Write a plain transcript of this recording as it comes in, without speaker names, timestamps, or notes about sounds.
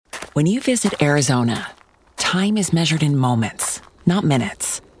When you visit Arizona, time is measured in moments, not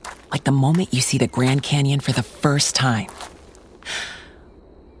minutes. Like the moment you see the Grand Canyon for the first time.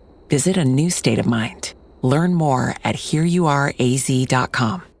 Visit a new state of mind. Learn more at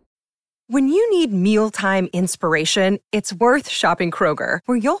hereyouareaz.com. When you need mealtime inspiration, it's worth shopping Kroger,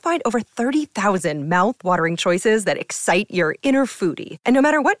 where you'll find over 30,000 mouth-watering choices that excite your inner foodie. And no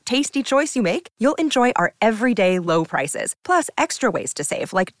matter what tasty choice you make, you'll enjoy our everyday low prices, plus extra ways to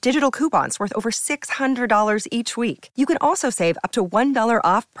save, like digital coupons worth over $600 each week. You can also save up to $1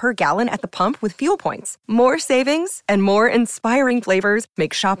 off per gallon at the pump with fuel points. More savings and more inspiring flavors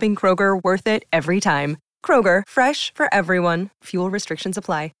make shopping Kroger worth it every time. Kroger, fresh for everyone. Fuel restrictions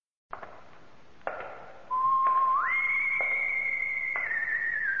apply.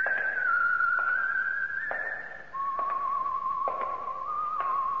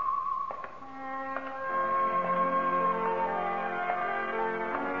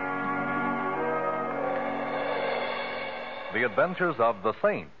 The Adventures of the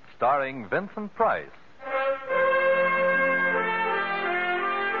Saint, starring Vincent Price.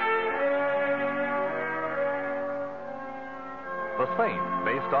 The Saint,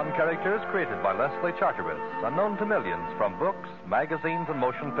 based on characters created by Leslie Charteris, unknown to millions from books, magazines, and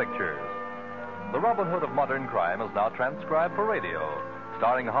motion pictures. The Robin Hood of modern crime is now transcribed for radio,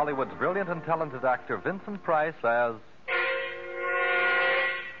 starring Hollywood's brilliant and talented actor Vincent Price as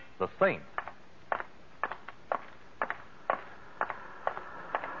the Saint.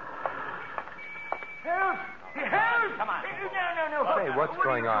 Hey, what's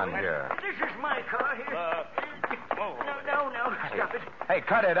going on here? This is my car here. No, stop it. Hey,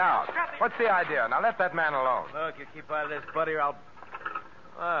 cut it out. Stop it. What's the idea? Now let that man alone. Look, you keep out of this, buddy, or I'll...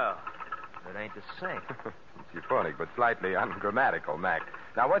 Well, it ain't the Saint. It's euphonic, but slightly ungrammatical, Mac.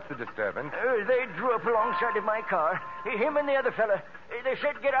 Now, what's the disturbance? They drew up alongside of my car. Him and the other fella. They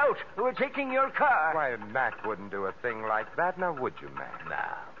said, get out. We're taking your car. Why, Mac wouldn't do a thing like that, now would you, Mac?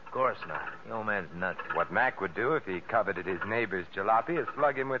 Nah, of course not. The old man's nuts. What Mac would do if he coveted his neighbor's jalopy is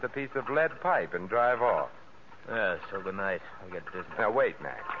slug him with a piece of lead pipe and drive off. Yeah, so good night. I got business. Now, wait,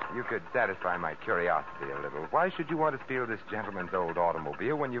 Mac. You could satisfy my curiosity a little. Why should you want to steal this gentleman's old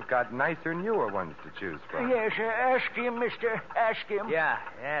automobile when you've got nicer, newer ones to choose from? Yes, ask him, mister. Ask him. Yeah,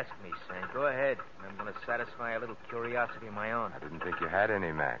 ask me, Saint. Go ahead. I'm going to satisfy a little curiosity of my own. I didn't think you had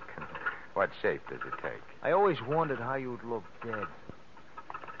any, Mac. What shape does it take? I always wondered how you'd look dead.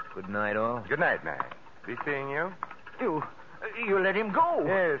 Good night, all. Good night, Mac. Be seeing you? You let him go.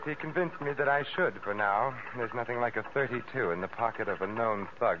 Yes, he convinced me that I should for now. There's nothing like a 32 in the pocket of a known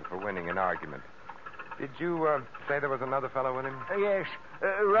thug for winning an argument. Did you say there was another fellow with him? Yes.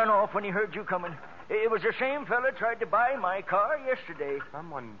 Run off when he heard you coming. It was the same fella tried to buy my car yesterday.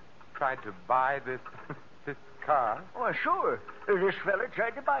 Someone tried to buy this car? Oh, sure. This fella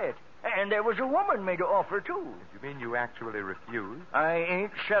tried to buy it. And there was a woman made an offer, too. You mean you actually refused? I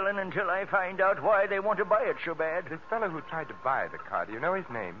ain't selling until I find out why they want to buy it so bad. This fellow who tried to buy the car, do you know his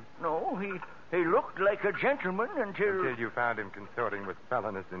name? No, he looked like a gentleman until... Until you found him consorting with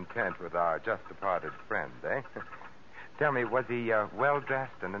felonious intent with our just-departed friend, eh? Tell me, was he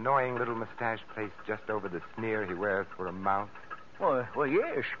well-dressed, an annoying little mustache placed just over the sneer he wears for a mouth? Well,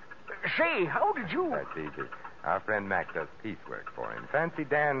 yes. Say, how did you... That's easy. Our friend Mac does piecework for him. Fancy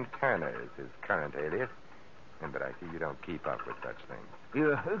Dan Turner is his current alias. But I see you don't keep up with such things.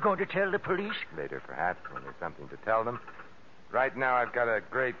 You're going to tell the police? Later, perhaps, when there's something to tell them. Right now, I've got a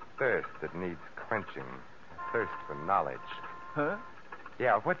great thirst that needs quenching. A thirst for knowledge. Huh?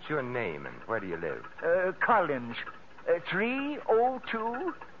 Yeah, what's your name and where do you live? Collins.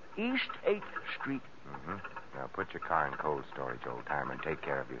 302 East 8th Street. Mm-hmm. Now, put your car in cold storage, old-timer, and take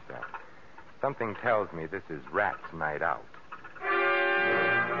care of yourself. Something tells me this is Rat's night out.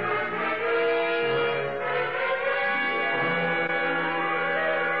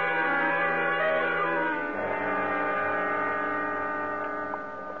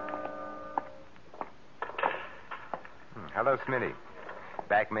 Hello, Smitty.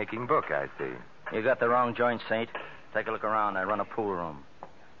 Back making book, I see. You got the wrong joint, Saint. Take a look around. I run a pool room.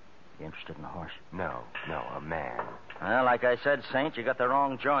 You interested in a horse? No, a man. Well, like I said, Saint, you got the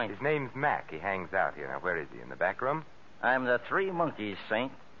wrong joint. His name's Mac. He hangs out here. Now, where is he? In the back room? I'm the three monkeys,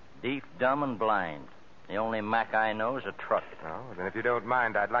 Saint. Deaf, dumb, and blind. The only Mac I know is a truck. Oh, then if you don't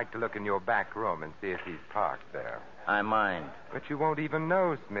mind, I'd like to look in your back room and see if he's parked there. I mind. But you won't even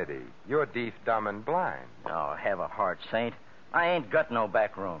know, Smitty. You're deaf, dumb, and blind. Oh, have a heart, Saint. I ain't got no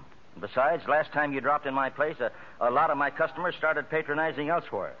back room. Besides, last time you dropped in my place, a lot of my customers started patronizing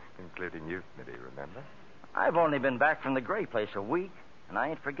elsewhere. Including you, Smitty, remember? I've only been back from the Gray place a week, and I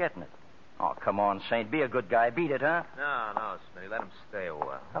ain't forgetting it. Oh, come on, Saint. Be a good guy. Beat it, huh? No, Smitty. Let him stay a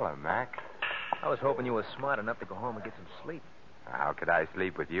while. Hello, Mac. I was hoping you were smart enough to go home and get some sleep. How could I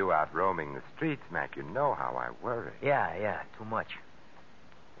sleep with you out roaming the streets, Mac? You know how I worry. Yeah, too much.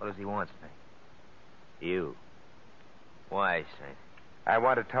 What does he want, Smitty? You. Why, Saint? I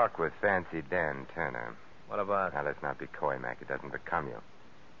want to talk with Fancy Dan Turner. What about... Now, let's not be coy, Mac. It doesn't become you.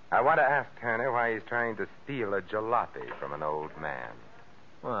 I want to ask Turner why he's trying to steal a jalopy from an old man.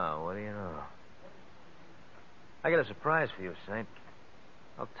 Well, what do you know? I got a surprise for you, Saint.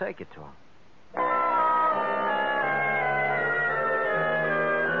 I'll take it to him.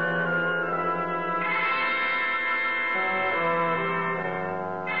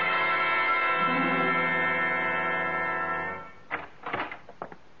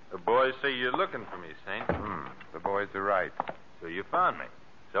 The boys say you're looking for me, Saint. The boys are right. So you found me.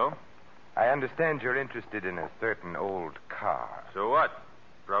 So? I understand you're interested in a certain old car. So what?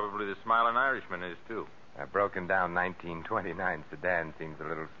 Probably the Smiling Irishman is, too. A broken down 1929 sedan seems a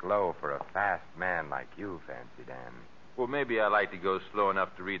little slow for a fast man like you, Fancy Dan. Well, maybe I like to go slow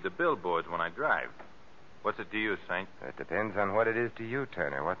enough to read the billboards when I drive. What's it to you, Saint? It depends on what it is to you,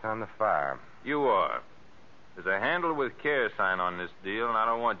 Turner. What's on the fire? You are. There's a handle with care sign on this deal, and I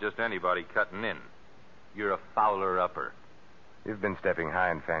don't want just anybody cutting in. You're a fouler-upper. You've been stepping high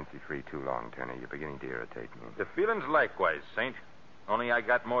and fancy-free too long, Turner. You're beginning to irritate me. The feeling's likewise, Saint. Only I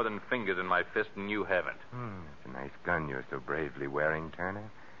got more than fingers in my fist and you haven't. It's a nice gun you're so bravely wearing, Turner.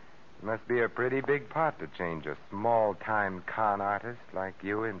 It must be a pretty big pot to change a small-time con artist like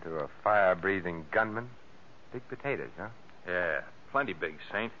you into a fire-breathing gunman. Big potatoes, huh? Yeah, plenty big,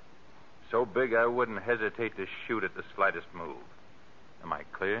 Saint. So big I wouldn't hesitate to shoot at the slightest move. Am I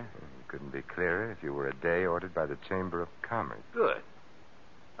clear? You couldn't be clearer if you were a day ordered by the Chamber of Commerce. Good.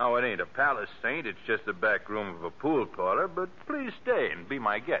 Oh, it ain't a palace, Saint. It's just the back room of a pool parlor, but please stay and be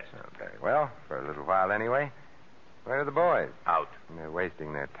my guest. Oh, very well, for a little while anyway. Where are the boys? Out. They're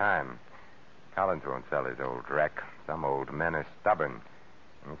wasting their time. Collins won't sell his old wreck. Some old men are stubborn.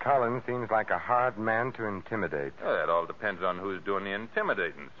 And Collins seems like a hard man to intimidate. Well, that all depends on who's doing the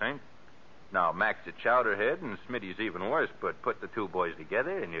intimidating, Saint. Now, Mac's a chowderhead and Smitty's even worse, but put the two boys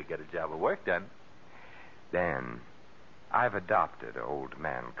together and you'll get a job of work done. Dan, I've adopted old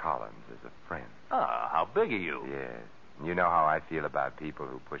man Collins as a friend. Ah, how big are you? Yes. You know how I feel about people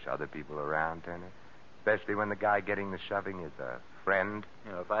who push other people around, Turner? Especially when the guy getting the shoving is a friend.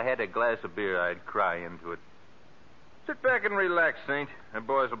 You know, if I had a glass of beer, I'd cry into it. Sit back and relax, Saint. The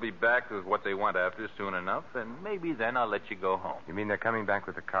boys will be back with what they want after soon enough, and maybe then I'll let you go home. You mean they're coming back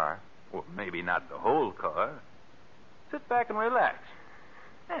with the car? Well, maybe not the whole car. Sit back and relax.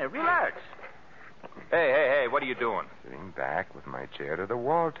 Hey, relax. Hey, what are you doing? Sitting back with my chair to the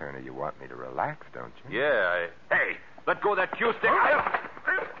wall, Turner. You want me to relax, don't you? Yeah, Hey, let go of that cue stick.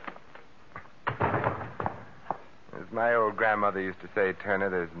 As my old grandmother used to say, Turner,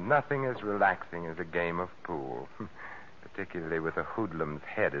 there's nothing as relaxing as a game of pool. Particularly with a hoodlum's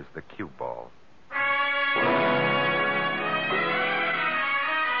head as the cue ball.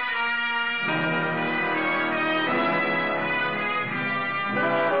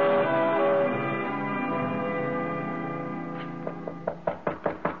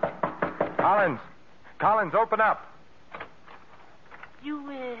 Collins, open up. You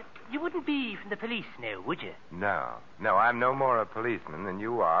wouldn't be from the police now, would you? No, I'm no more a policeman than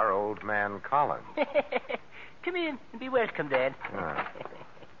you are, old man Collins. Come in and be welcome, Dan.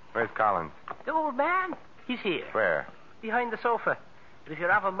 Where's Collins? The old man? He's here. Where? Behind the sofa. But if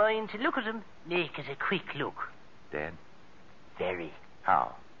you're of a mind to look at him, make it a quick look. Dead? Very.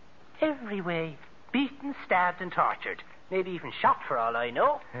 How? Every way. Beaten, stabbed, and tortured. Maybe even shot, for all I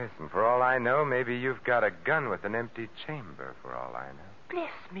know. Yes, and for all I know, maybe you've got a gun with an empty chamber, for all I know.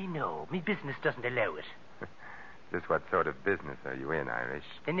 Bless me, no. Me business doesn't allow it. Just what sort of business are you in, Irish?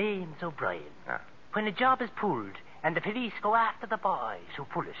 The name's O'Brien. Ah. When a job is pulled and the police go after the boys who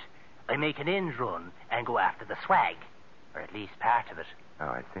pull it, I make an end run and go after the swag. Or at least part of it. Oh,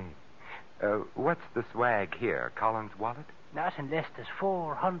 I see. What's the swag here? Collins' wallet? Not unless there's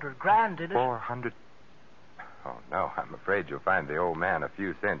 400 grand in it. 400? Oh, no, I'm afraid you'll find the old man a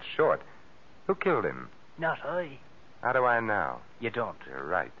few cents short. Who killed him? Not I. How do I know? You don't. You're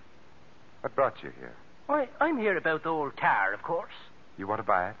right. What brought you here? Why, I'm here about the old car, of course. You want to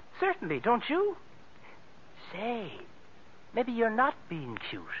buy it? Certainly, don't you? Say, maybe you're not being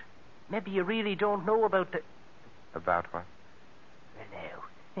cute. Maybe you really don't know about the... About what?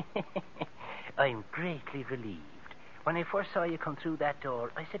 Well, now, I'm greatly relieved. When I first saw you come through that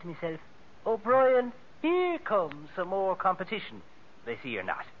door, I said to myself, O'Brien, here comes some more competition. But I see you're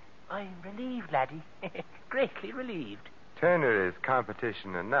not. I'm relieved, laddie. Greatly relieved. Turner is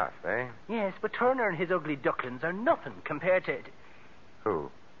competition enough, eh? Yes, but Turner and his ugly ducklings are nothing compared to...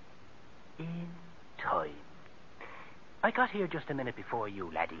 Who? In time. I got here just a minute before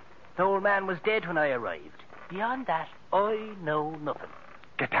you, laddie. The old man was dead when I arrived. Beyond that, I know nothing.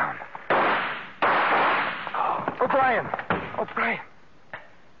 Get down. Oh, O'Brien! O'Brien!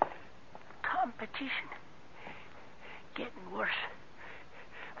 Competition. Getting worse.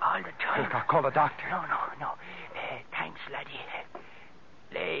 All the time. I'll call the doctor. No. Thanks, laddie.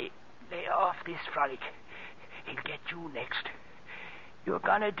 Lay off this frolic. He'll get you next. You're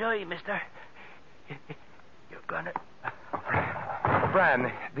gonna die, mister. You're gonna...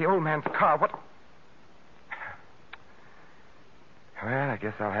 O'Brien, the old man's car, what... Well, I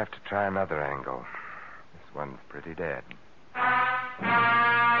guess I'll have to try another angle. This one's pretty dead.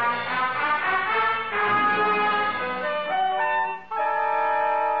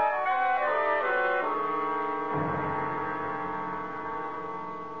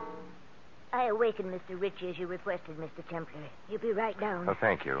 I awakened Mr. Ritchie as you requested, Mr. Templar. He'll be right down. Oh,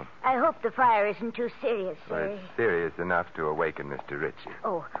 thank you. I hope the fire isn't too serious, sir. Well, it's serious enough to awaken Mr. Ritchie.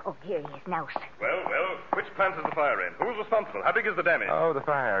 Oh, here he is now, sir. Well, which plant is the fire in? Who's responsible? How big is the damage? Oh, the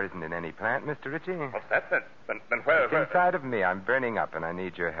fire isn't in any plant, Mr. Ritchie. What's that, then? Then where? It's inside of me. I'm burning up, and I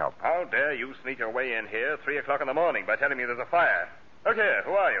need your help. How dare you sneak your way in here at 3 o'clock in the morning by telling me there's a fire? Look here,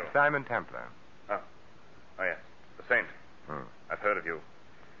 who are you? Simon Templar. Oh, yes, the Saint. I've heard of you.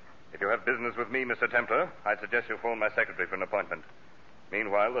 If you have business with me, Mr. Templar, I'd suggest you phone my secretary for an appointment.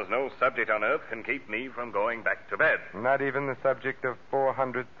 Meanwhile, there's no subject on earth can keep me from going back to bed. Not even the subject of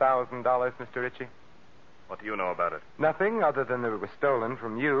 $400,000, Mr. Ritchie? What do you know about it? Nothing other than that it was stolen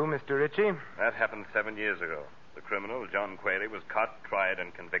from you, Mr. Ritchie. That happened 7 years ago. The criminal, John Qualey, was caught, tried,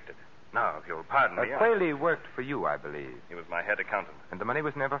 and convicted. Now, if you'll pardon me... Qualey worked for you, I believe. He was my head accountant. And the money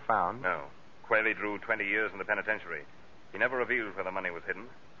was never found? No. Qualey drew 20 years in the penitentiary. He never revealed where the money was hidden.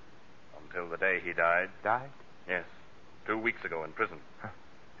 Until the day he died. Died? Yes. 2 weeks ago in prison. Huh.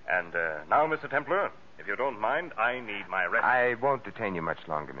 And now, Mr. Templar, if you don't mind, I need my rest. I won't detain you much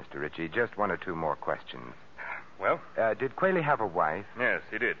longer, Mr. Ritchie. Just 1 or 2 more questions. Well? Did Qualey have a wife? Yes,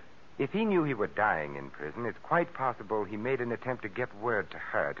 he did. If he knew he were dying in prison, it's quite possible he made an attempt to get word to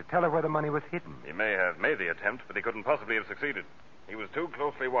her, to tell her where the money was hidden. He may have made the attempt, but he couldn't possibly have succeeded. He was too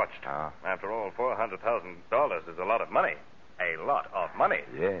closely watched. Oh. After all, $400,000 is a lot of money. A lot of money.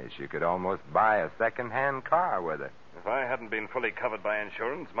 Yes, you could almost buy a second-hand car with it. If I hadn't been fully covered by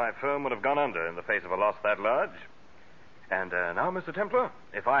insurance, my firm would have gone under in the face of a loss that large. And now, Mr. Templar,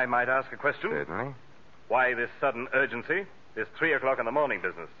 if I might ask a question. Certainly. Why this sudden urgency, this 3 o'clock in the morning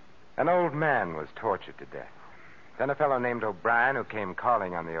business? An old man was tortured to death. Then a fellow named O'Brien, who came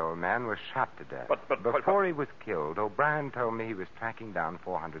calling on the old man, was shot to death. But before he was killed, O'Brien told me he was tracking down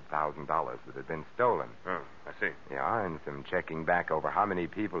 $400,000 that had been stolen. Oh, I see. Yeah, and some checking back over how many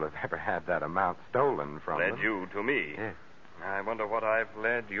people have ever had that amount stolen from them. Led you to me. Yes. I wonder what I've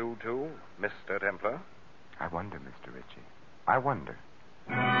led you to, Mr. Templar. I wonder, Mr. Ritchie. I wonder.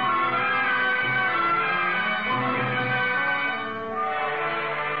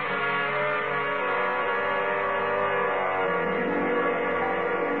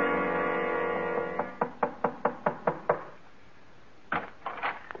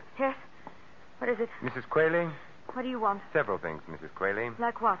 What is it? Mrs. Qualey? What do you want? Several things, Mrs. Qualey.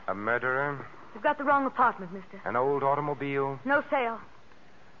 Like what? A murderer. You've got the wrong apartment, mister. An old automobile. No sale.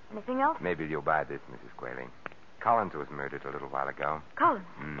 Anything else? Maybe you'll buy this, Mrs. Qualey. Collins was murdered a little while ago. Collins?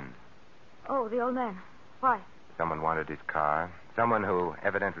 Oh, the old man. Why? Someone wanted his car. Someone who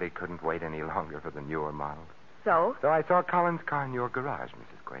evidently couldn't wait any longer for the newer model. So? So I saw Collins' car in your garage,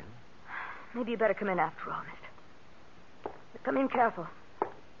 Mrs. Qualey. Maybe you better come in after all, mister. But come in careful.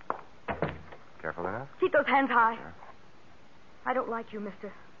 Careful enough? Keep those hands high. Sure. I don't like you,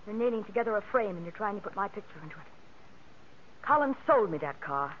 mister. You're nailing together a frame and you're trying to put my picture into it. Collins sold me that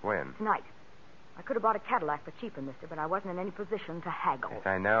car. When? Tonight. I could have bought a Cadillac for cheaper, mister, but I wasn't in any position to haggle. Yes,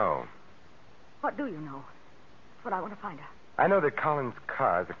 I know. What do you know? That's what I want to find out. I know that Collins'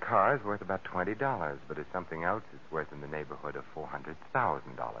 car, the car, is worth about $20, but if something else is worth in the neighborhood of $400,000.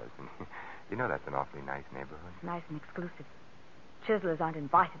 And you know that's an awfully nice neighborhood. It's nice and exclusive. Chiselers aren't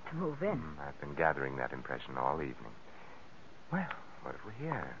invited to move in. I've been gathering that impression all evening. Well, what have we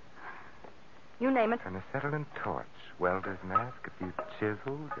here? You name it. An acetylene torch, welder's mask, a few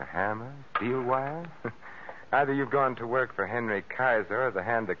chisels, a hammer, steel wire. Either you've gone to work for Henry Kaiser, or the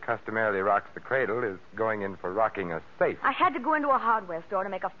hand that customarily rocks the cradle is going in for rocking a safe. I had to go into a hardware store to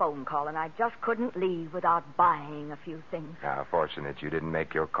make a phone call, and I just couldn't leave without buying a few things. Now, fortunate you didn't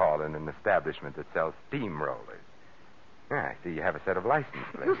make your call in an establishment that sells steamrollers. Yeah, I see you have a set of license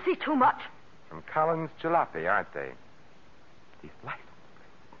plates. You see too much. From Collins Jalopy, aren't they? His license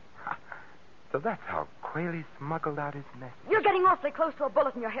plate. So that's how Quayle smuggled out his message. You're getting awfully close to a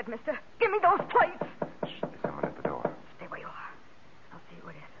bullet in your head, mister. Give me those plates. Shh, there's someone at the door. Stay where you are. I'll see who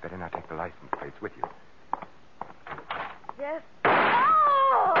it is. Better not take the license plates with you. Yes?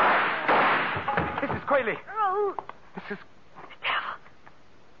 Oh! Mrs. Quayle! Oh! Mrs.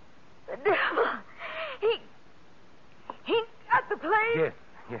 The devil. He got the plates.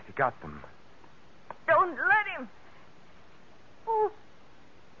 Yes, he got them. Don't let him. Oh,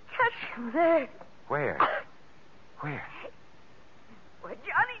 catch him there. Where? Where? Where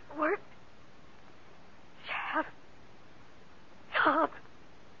Johnny worked. Shaft. Top.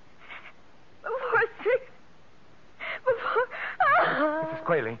 Before 6. Before... Mrs.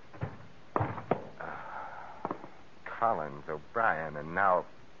 Quayle. Collins, O'Brien, and now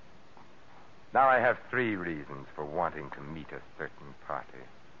I have 3 reasons for wanting to meet a certain party.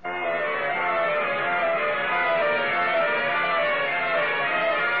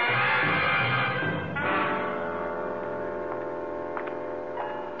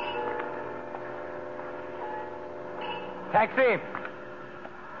 Taxi!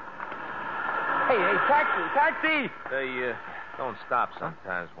 Hey, taxi! They don't stop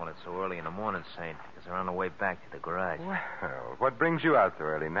sometimes when it's so early in the morning, Saint, because they're on the way back to the garage. Well, what brings you out so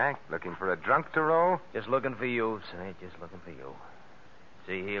early, Mac? Looking for a drunk to roll? Just looking for you, Saint, just looking for you.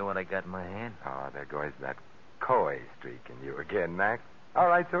 See here what I got in my hand? Oh, there goes that coy streak in you again, Mac. All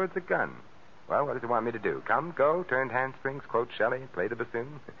right, so it's a gun. Well, what does it want me to do? Come, go, turned handsprings, quote Shelley, play the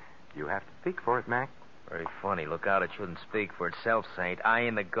bassoon? You have to speak for it, Mac. Very funny. Look out, it shouldn't speak for itself, Saint. I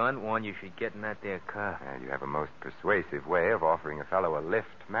and the gun warn you should get in that there car. You have a most persuasive way of offering a fellow a lift,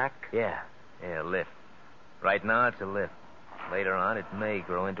 Mac. Yeah, a lift. Right now, it's a lift. Later on, it may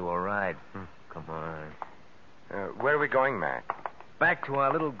grow into a ride. Come on. Where are we going, Mac? Back to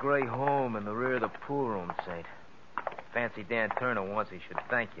our little gray home in the rear of the pool room, Saint. Fancy Dan Turner wants he should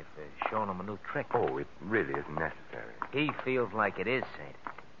thank you for showing him a new trick. Oh, it really isn't necessary. He feels like it is, Saint.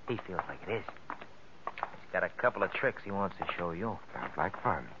 He feels like it is. He's got a couple of tricks he wants to show you. Sounds like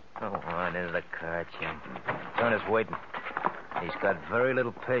fun. Go on into the car, Jim. Turner's waiting. He's got very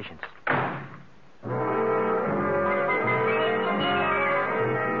little patience.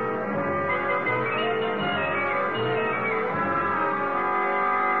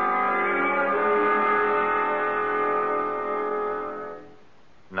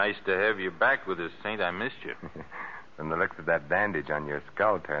 Nice to have you back with us, Saint. I missed you. From the looks of that bandage on your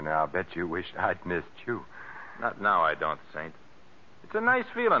skull, Turner, I'll bet you wish I'd missed you. Not now, I don't, Saint. It's a nice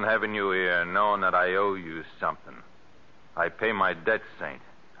feeling having you here, knowing that I owe you something. I pay my debts, Saint.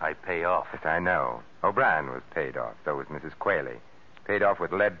 I pay off. Yes, I know. O'Brien was paid off. So was Mrs. Quayle. Paid off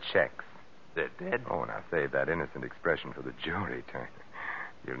with lead checks. They're dead? Oh, now save that innocent expression for the jury, Turner.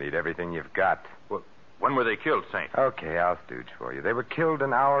 You'll need everything you've got. Well, when were they killed, Saint? Okay, I'll stooge for you. They were killed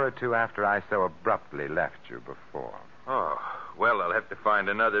an hour or 2 after I so abruptly left you before. Oh, well, I'll have to find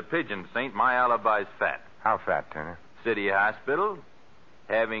another pigeon, Saint. My alibi's fat. How fat, Turner? City Hospital.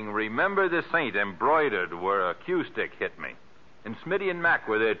 Having Remember the Saint embroidered where a cue stick hit me. And Smitty and Mac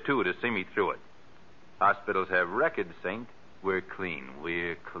were there, too, to see me through it. Hospitals have records, Saint. We're clean.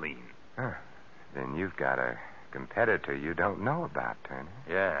 We're clean. Huh. Then you've got a competitor you don't know about, Turner.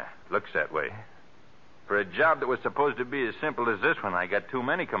 Yeah, looks that way. For a job that was supposed to be as simple as this one, I got too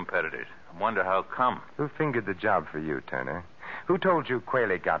many competitors. I wonder how come. Who fingered the job for you, Turner? Who told you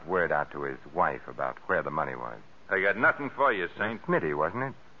Quayle got word out to his wife about where the money was? I got nothing for you, Saint. Smitty, wasn't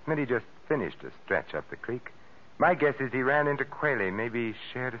it? Smitty just finished a stretch up the creek. My guess is he ran into Quayle, maybe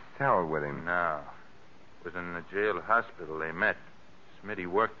shared a cell with him. No. It was in the jail hospital they met. Smitty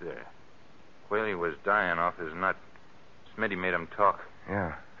worked there. Quayle was dying off his nut. Smitty made him talk.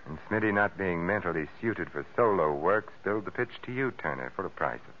 Yeah. And Smitty, not being mentally suited for solo work, spilled the pitch to you, Turner, for a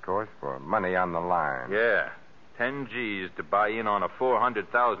price, of course, for money on the line. Yeah, 10 G's to buy in on a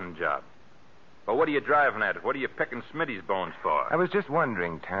 400,000 job. But what are you driving at? What are you picking Smitty's bones for? I was just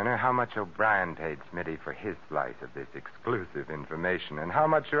wondering, Turner, how much O'Brien paid Smitty for his slice of this exclusive information, and how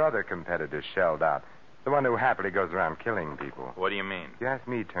much your other competitors shelled out. The one who happily goes around killing people. What do you mean? If you ask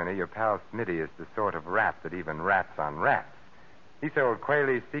me, Turner, your pal Smitty is the sort of rat that even rats on rats. He sold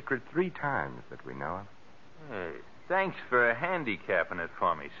Quayle's secret 3 times that we know of. Hey, thanks for handicapping it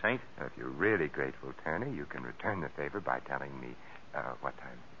for me, Saint. If you're really grateful, Turner, you can return the favor by telling me what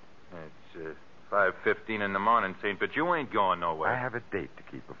time. It's 5:15 in the morning, Saint, but you ain't going nowhere. I have a date to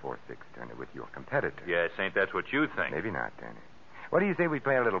keep before 6, Turner, with your competitor. Yeah, Saint, that's what you think. Maybe not, Turner. What do you say we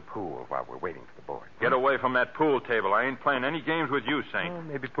play a little pool while we're waiting for the board? Get away from that pool table. I ain't playing any games with you, Saint. Well,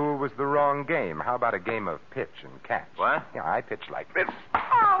 maybe pool was the wrong game. How about a game of pitch and catch? What? Yeah, I pitch like this.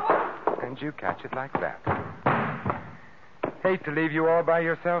 Oh! And you catch it like that. Hate to leave you all by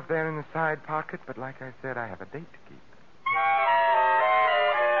yourself there in the side pocket, but like I said, I have a date to keep.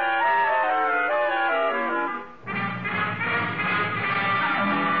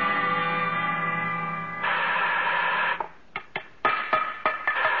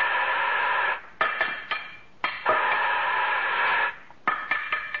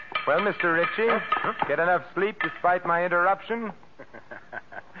 Well, Mr. Ritchie, get enough sleep despite my interruption?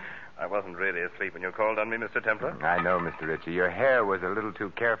 I wasn't really asleep when you called on me, Mr. Templar. I know, Mr. Ritchie. Your hair was a little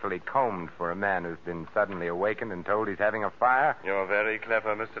too carefully combed for a man who's been suddenly awakened and told he's having a fire. You're very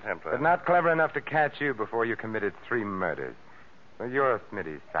clever, Mr. Templar. But not clever enough to catch you before you committed 3 murders. Well, you're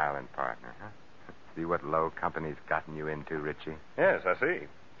Smitty's silent partner, huh? See what low company's gotten you into, Ritchie? Yes, I see.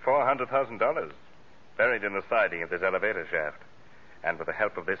 $400,000. Buried in the siding of this elevator shaft. And with the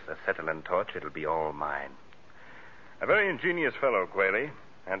help of this acetylene torch, it'll be all mine. A very ingenious fellow, Quayle.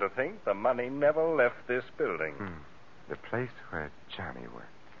 And to think the money never left this building. The place where Johnny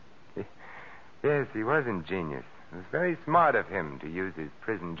worked. Yes, he was ingenious. It was very smart of him to use his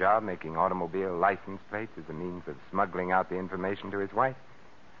prison job making automobile license plates as a means of smuggling out the information to his wife.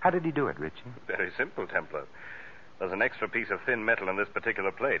 How did he do it, Richie? Very simple, Templar. There's an extra piece of thin metal in this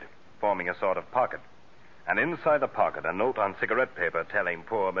particular plate, forming a sort of pocket. And inside the pocket, a note on cigarette paper telling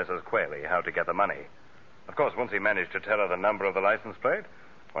poor Mrs. Quayle how to get the money. Of course, once he managed to tell her the number of the license plate,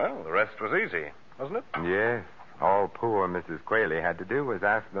 well, the rest was easy, wasn't it? Yes. All poor Mrs. Quayle had to do was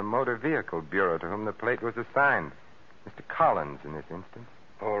ask the Motor Vehicle Bureau to whom the plate was assigned. Mr. Collins, in this instance.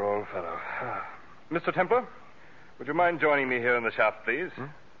 Poor old fellow. Mr. Templar, would you mind joining me here in the shop, please?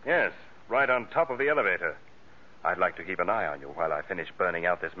 Yes, right on top of the elevator. I'd like to keep an eye on you while I finish burning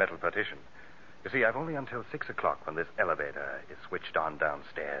out this metal partition. You see, I've only until 6 o'clock when this elevator is switched on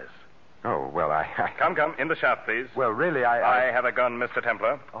downstairs. Oh, well, I... Come, in the shop, please. Well, really, I have a gun, Mr.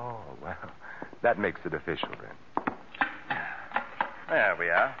 Templar. Oh, well, that makes it official, then. There we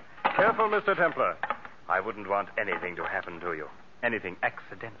are. Careful, Mr. Templar. I wouldn't want anything to happen to you. Anything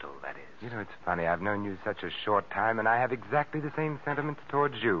accidental, that is. You know, it's funny. I've known you such a short time, and I have exactly the same sentiments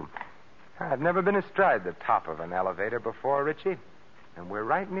towards you. I've never been astride the top of an elevator before, Richie. And we're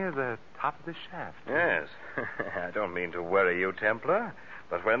right near the top of the shaft. Yes. I don't mean to worry you, Templar.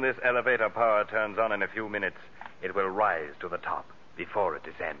 But when this elevator power turns on in a few minutes, it will rise to the top before it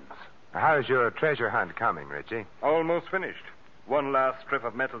descends. How's your treasure hunt coming, Richie? Almost finished. One last strip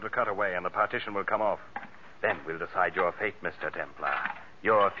of metal to cut away, and the partition will come off. Then we'll decide your fate, Mr. Templar.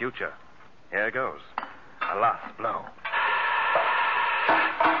 Your future. Here goes. A last blow.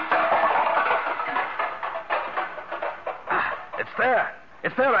 It's there.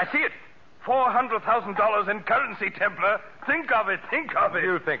 It's there. I see it. $400,000 in currency, Templar. Think of it. Think of it.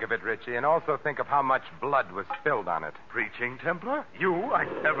 You think of it, Richie, and also think of how much blood was spilled on it. Preaching, Templar? You? I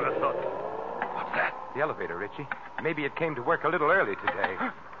never thought. What's that? The elevator, Richie. Maybe it came to work a little early today.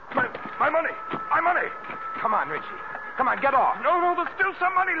 My money. My money. Come on, Richie. Come on, get off. No, there's still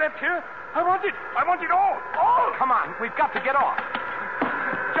some money left here. I want it. I want it all. All. Come on, we've got to get off.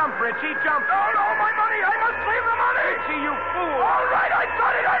 Jump, Richie, jump. No, my money. I must save the money. Richie, you fool. All right, I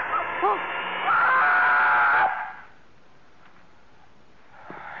got it.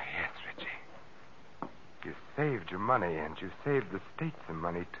 Yes, Richie. You saved your money, and you saved the state some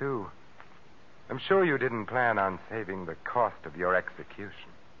money, too. I'm sure you didn't plan on saving the cost of your execution.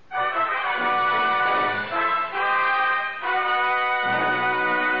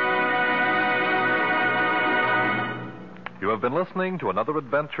 You have been listening to another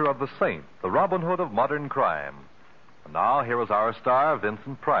adventure of the Saint, the Robin Hood of modern crime. And now, here is our star,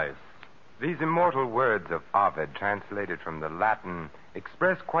 Vincent Price. These immortal words of Ovid, translated from the Latin,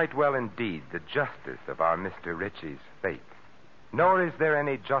 express quite well indeed the justice of our Mr. Ritchie's fate. Nor is there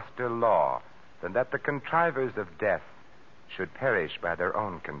any juster law than that the contrivers of death should perish by their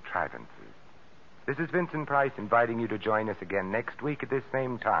own contrivances. This is Vincent Price inviting you to join us again next week at this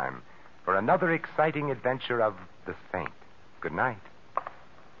same time for another exciting adventure of the Saint. Good night.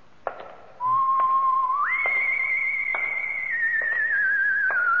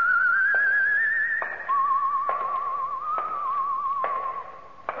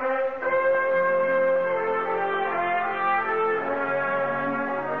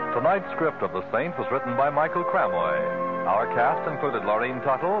 Tonight's script of The Saint was written by Michael Cramoy. Our cast included Laureen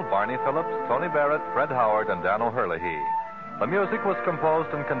Tuttle, Barney Phillips, Tony Barrett, Fred Howard, and Dan O'Herlihy. The music was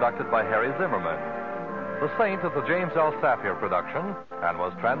composed and conducted by Harry Zimmerman. The Saint is a James L. Safier production and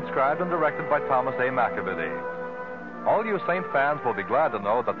was transcribed and directed by Thomas A. McAbiddy. All you Saint fans will be glad to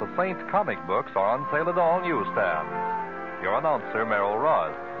know that the Saint comic books are on sale at all newsstands. Your announcer, Merrill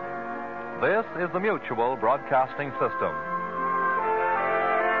Ross. This is the Mutual Broadcasting System.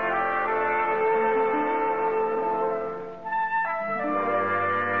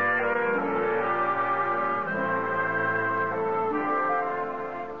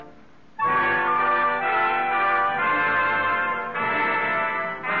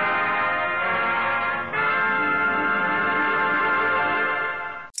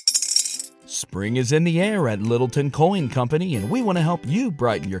 Spring is in the air at Littleton Coin Company, and we want to help you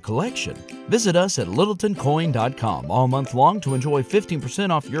brighten your collection. Visit us at littletoncoin.com all month long to enjoy 15%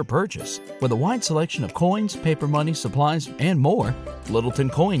 off your purchase. With a wide selection of coins, paper money, supplies, and more,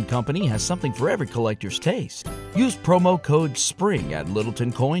 Littleton Coin Company has something for every collector's taste. Use promo code SPRING at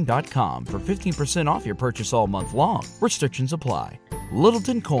littletoncoin.com for 15% off your purchase all month long. Restrictions apply.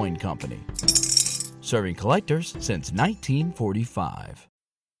 Littleton Coin Company. Serving collectors since 1945.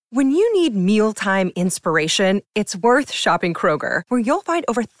 When you need mealtime inspiration, it's worth shopping Kroger, where you'll find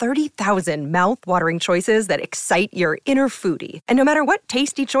over 30,000 mouth-watering choices that excite your inner foodie. And no matter what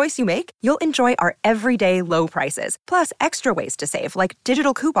tasty choice you make, you'll enjoy our everyday low prices, plus extra ways to save, like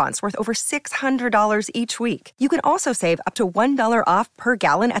digital coupons worth over $600 each week. You can also save up to $1 off per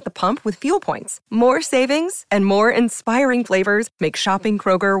gallon at the pump with fuel points. More savings and more inspiring flavors make shopping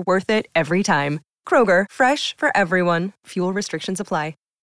Kroger worth it every time. Kroger, fresh for everyone. Fuel restrictions apply.